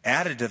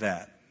added to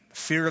that,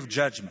 fear of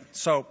judgment.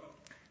 So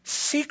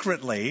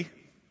secretly,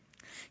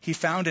 he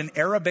found an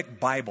Arabic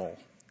Bible.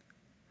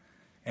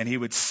 And he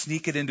would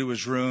sneak it into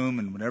his room,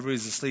 and whenever he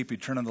was asleep,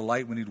 he'd turn on the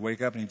light when he'd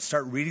wake up, and he'd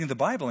start reading the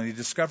Bible. And he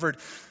discovered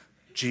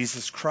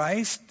Jesus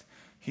Christ.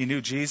 He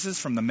knew Jesus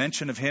from the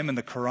mention of him in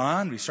the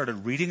Quran. He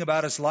started reading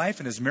about his life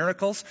and his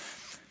miracles.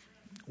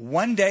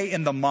 One day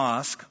in the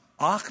mosque,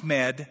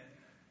 Ahmed,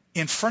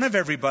 in front of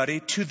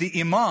everybody, to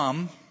the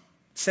imam,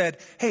 said,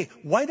 "Hey,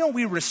 why don't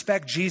we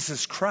respect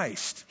Jesus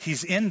Christ?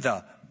 He's in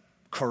the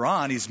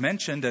Quran, he's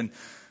mentioned, and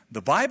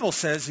the Bible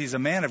says he's a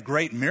man of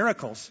great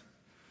miracles."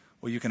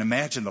 Well, you can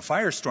imagine the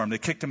firestorm. They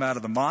kicked him out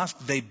of the mosque.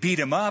 They beat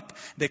him up.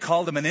 They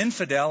called him an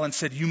infidel and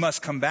said, "You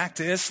must come back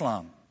to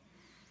Islam."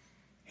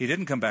 He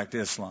didn't come back to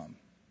Islam.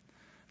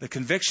 The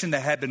conviction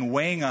that had been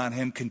weighing on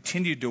him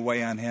continued to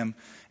weigh on him.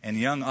 And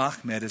young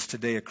Ahmed is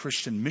today a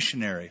Christian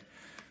missionary,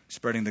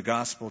 spreading the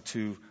gospel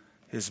to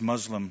his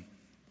Muslim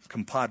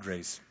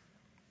compadres.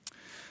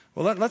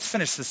 Well, let's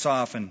finish this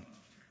off and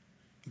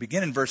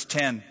begin in verse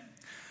 10.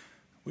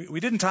 We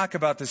didn't talk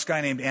about this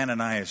guy named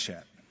Ananias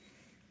yet.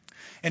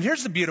 And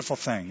here's the beautiful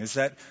thing, is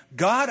that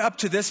God up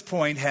to this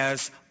point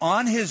has,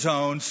 on his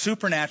own,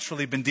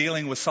 supernaturally been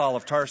dealing with Saul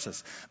of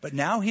Tarsus. But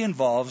now he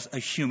involves a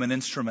human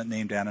instrument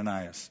named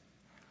Ananias.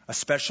 A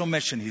special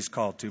mission he's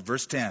called to.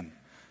 Verse 10.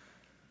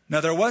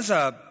 Now there was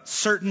a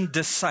certain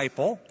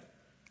disciple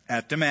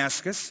at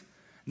Damascus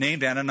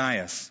named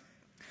Ananias.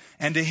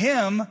 And to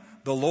him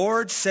the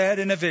Lord said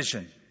in a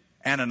vision,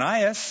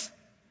 "Ananias."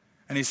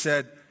 And he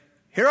said,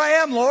 "Here I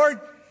am,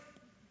 Lord."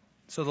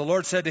 So the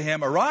Lord said to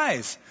him,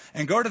 "Arise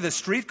and go to the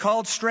street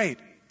called Straight."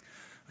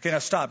 Okay, now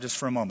stop just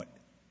for a moment.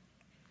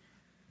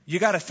 You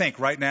got to think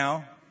right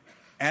now,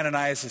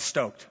 Ananias is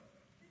stoked.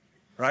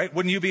 Right?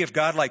 Wouldn't you be if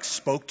God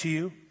spoke to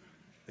you?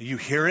 You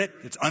hear it.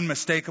 It's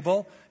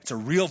unmistakable. It's a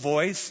real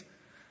voice.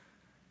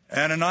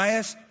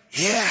 Ananias,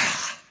 "Yeah,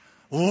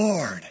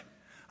 Lord,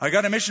 I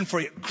got a mission for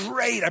you."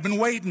 "Great. I've been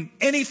waiting.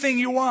 Anything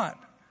you want."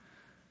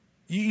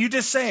 You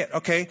just say it.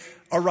 Okay,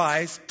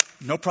 arise.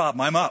 No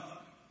problem. I'm up.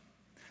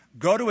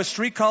 Go to a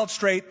street called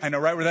Straight. I know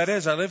right where that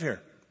is. I live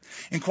here.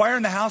 Inquire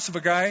in the house of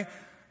a guy,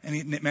 and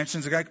he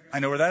mentions a guy. I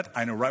know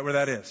right where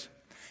that is.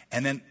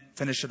 And then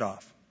finish it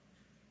off.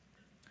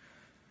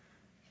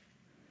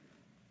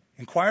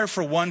 Inquire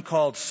for one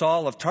called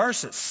Saul of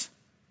Tarsus,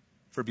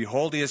 for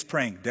behold, he is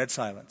praying. Dead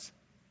silence.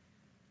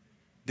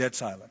 Dead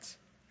silence.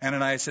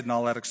 Ananias isn't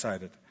all that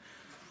excited.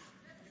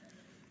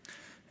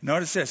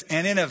 Notice this.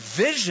 And in a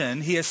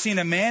vision, he has seen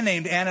a man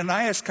named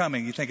Ananias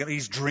coming. You think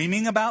he's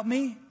dreaming about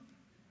me?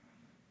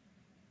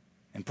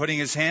 And putting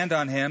his hand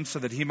on him so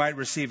that he might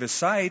receive his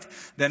sight.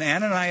 Then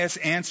Ananias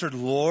answered,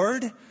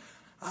 "Lord,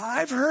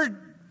 I've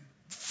heard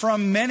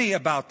from many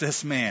about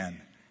this man,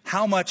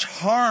 how much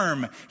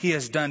harm he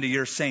has done to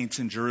your saints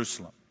in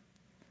Jerusalem.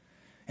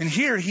 And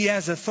here he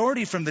has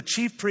authority from the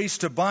chief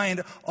priest to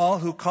bind all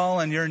who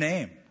call on your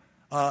name."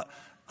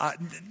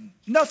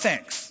 No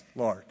thanks,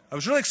 Lord. I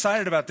was really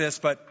excited about this,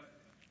 but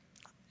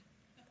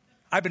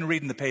I've been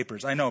reading the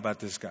papers. I know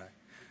about this guy.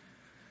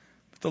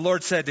 But the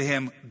Lord said to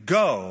him,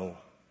 "Go."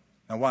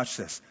 Now watch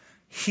this.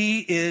 "He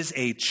is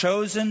a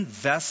chosen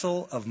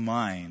vessel of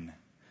mine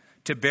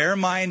to bear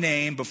my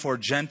name before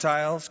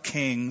Gentiles,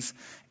 kings,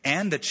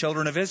 and the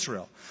children of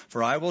Israel.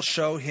 For I will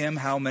show him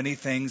how many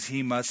things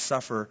he must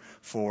suffer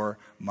for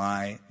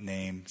my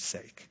name's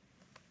sake."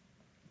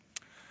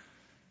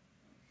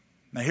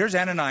 Now here's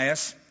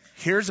Ananias.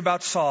 Here's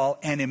about Saul.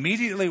 And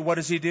immediately what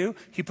does he do?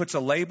 He puts a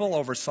label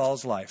over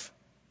Saul's life.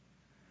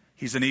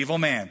 He's an evil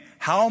man.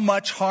 How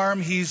much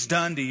harm he's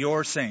done to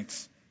your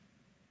saints.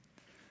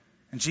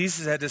 And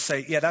Jesus had to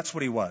say, yeah, that's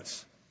what he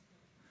was.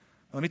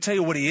 Let me tell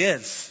you what he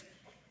is.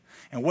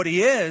 And what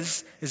he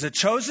is a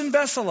chosen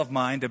vessel of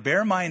mine to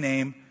bear my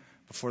name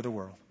before the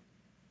world.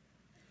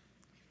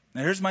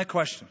 Now here's my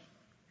question.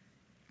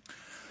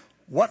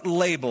 What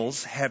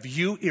labels have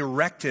you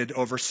erected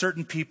over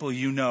certain people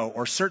you know,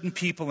 or certain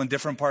people in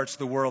different parts of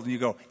the world, and you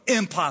go,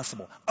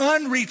 impossible,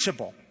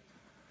 unreachable.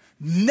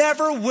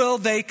 Never will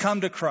they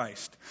come to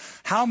Christ.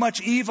 How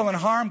much evil and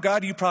harm?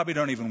 God, you probably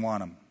don't even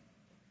want them.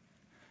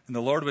 And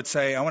the Lord would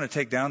say, I want to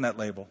take down that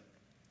label.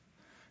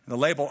 And the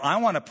label I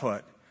want to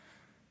put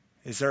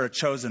is they're a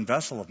chosen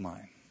vessel of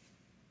mine.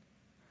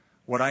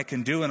 What I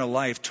can do in a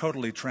life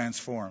totally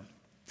transformed.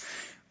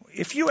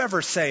 If you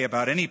ever say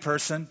about any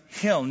person,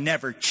 he'll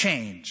never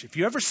change. If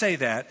you ever say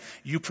that,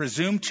 you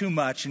presume too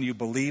much and you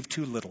believe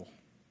too little.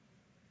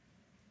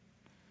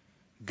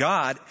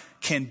 God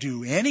can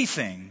do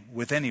anything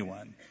with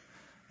anyone.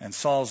 And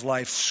Saul's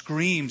life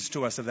screams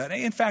to us of that.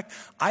 In fact,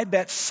 I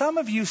bet some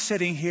of you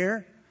sitting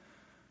here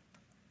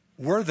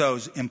were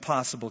those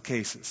impossible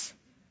cases.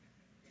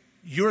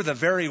 You're the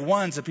very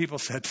ones that people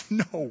said,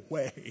 no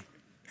way.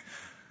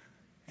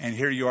 And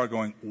here you are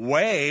going,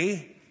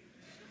 way?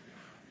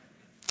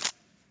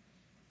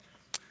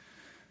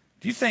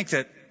 Do you think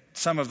that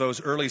some of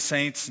those early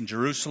saints in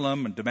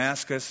Jerusalem and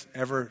Damascus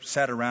ever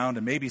sat around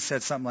and maybe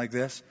said something like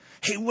this?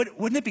 Hey,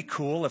 wouldn't it be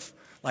cool if,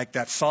 like,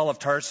 that Saul of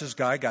Tarsus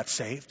guy got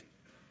saved?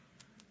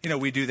 You know,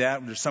 we do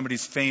that when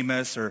somebody's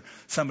famous or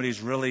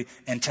somebody's really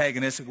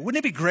antagonistic. Wouldn't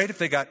it be great if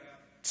they got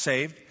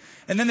saved?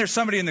 And then there's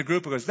somebody in the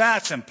group who goes,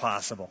 that's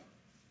impossible.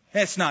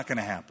 It's not going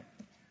to happen.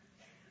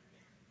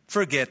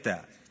 Forget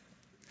that.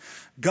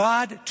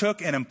 God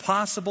took an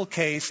impossible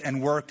case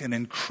and worked an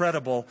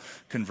incredible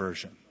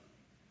conversion.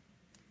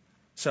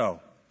 So,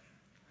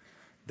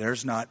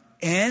 there's not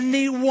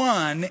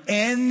anyone,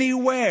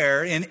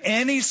 anywhere, in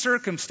any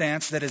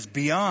circumstance that is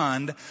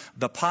beyond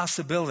the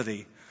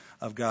possibility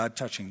of God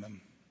touching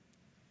them.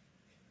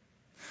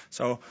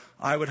 So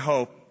I would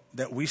hope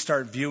that we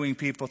start viewing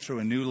people through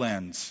a new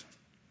lens.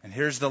 And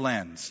here's the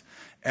lens.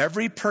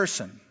 Every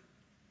person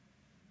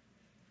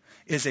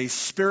is a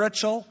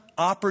spiritual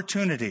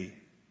opportunity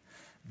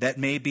that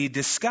may be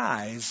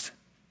disguised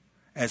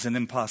as an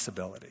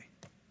impossibility.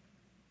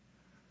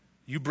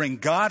 You bring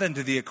God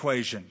into the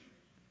equation,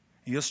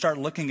 and you'll start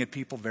looking at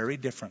people very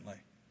differently.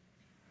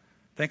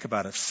 Think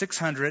about it.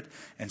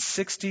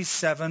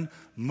 667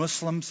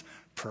 Muslims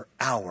per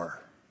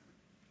hour.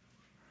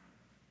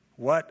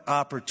 What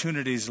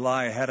opportunities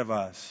lie ahead of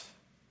us?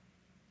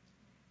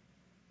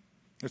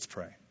 Let's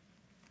pray.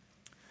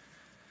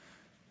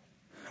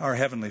 Our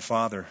Heavenly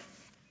Father,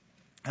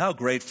 how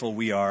grateful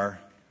we are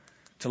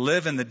to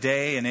live in the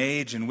day and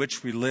age in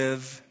which we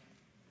live.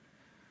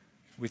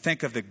 We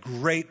think of the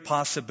great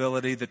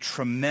possibility, the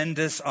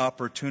tremendous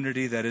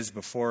opportunity that is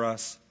before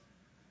us.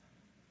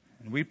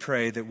 And we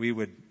pray that we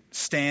would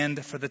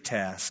stand for the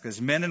task as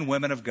men and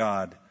women of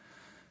God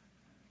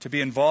to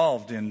be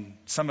involved in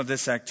some of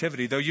this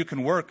activity. Though you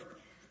can work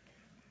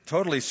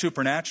totally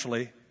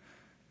supernaturally,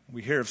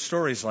 we hear of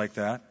stories like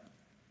that.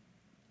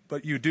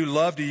 But you do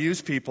love to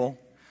use people,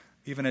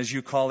 even as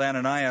you called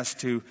Ananias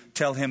to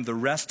tell him the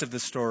rest of the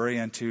story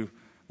and to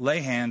lay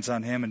hands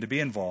on him and to be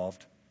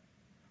involved.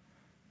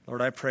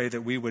 Lord, I pray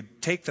that we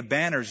would take the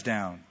banners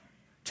down,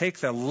 take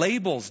the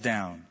labels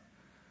down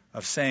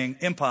of saying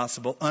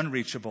impossible,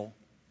 unreachable,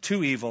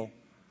 too evil,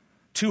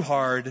 too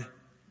hard,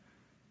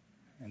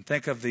 and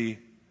think of the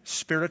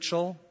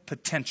spiritual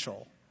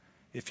potential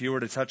if you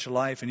were to touch a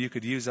life and you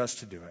could use us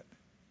to do it.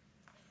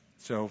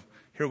 So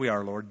here we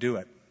are, Lord, do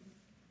it.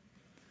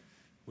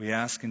 We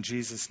ask in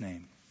Jesus'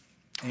 name.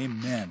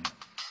 Amen.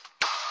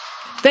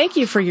 Thank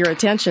you for your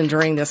attention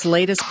during this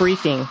latest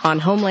briefing on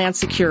Homeland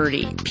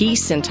Security,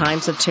 Peace in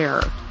Times of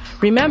Terror.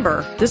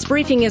 Remember, this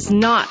briefing is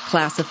not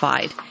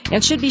classified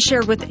and should be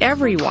shared with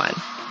everyone.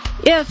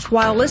 If,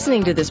 while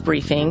listening to this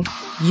briefing,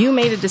 you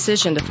made a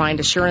decision to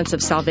find assurance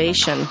of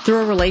salvation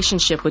through a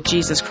relationship with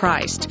Jesus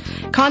Christ,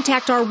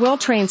 contact our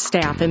well-trained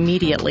staff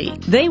immediately.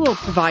 They will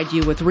provide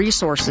you with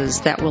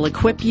resources that will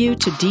equip you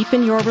to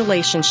deepen your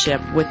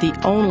relationship with the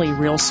only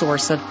real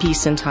source of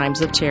peace in times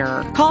of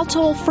terror. Call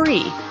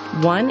toll-free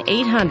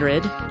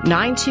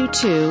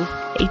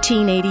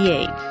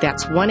 1-800-922-1888.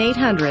 That's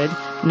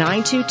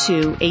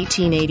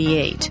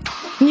 1-800-922-1888.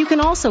 And you can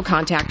also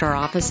contact our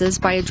offices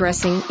by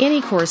addressing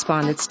any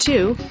correspondence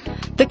to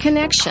The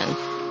Connection,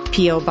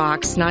 P.O.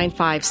 Box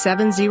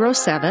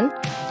 95707,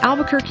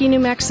 Albuquerque, New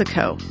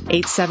Mexico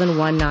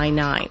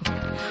 87199.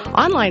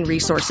 Online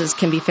resources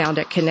can be found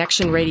at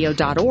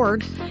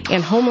connectionradio.org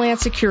and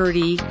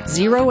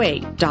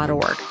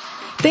homelandsecurity08.org.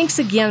 Thanks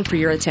again for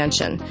your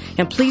attention,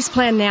 and please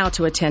plan now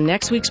to attend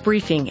next week's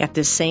briefing at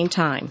this same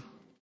time.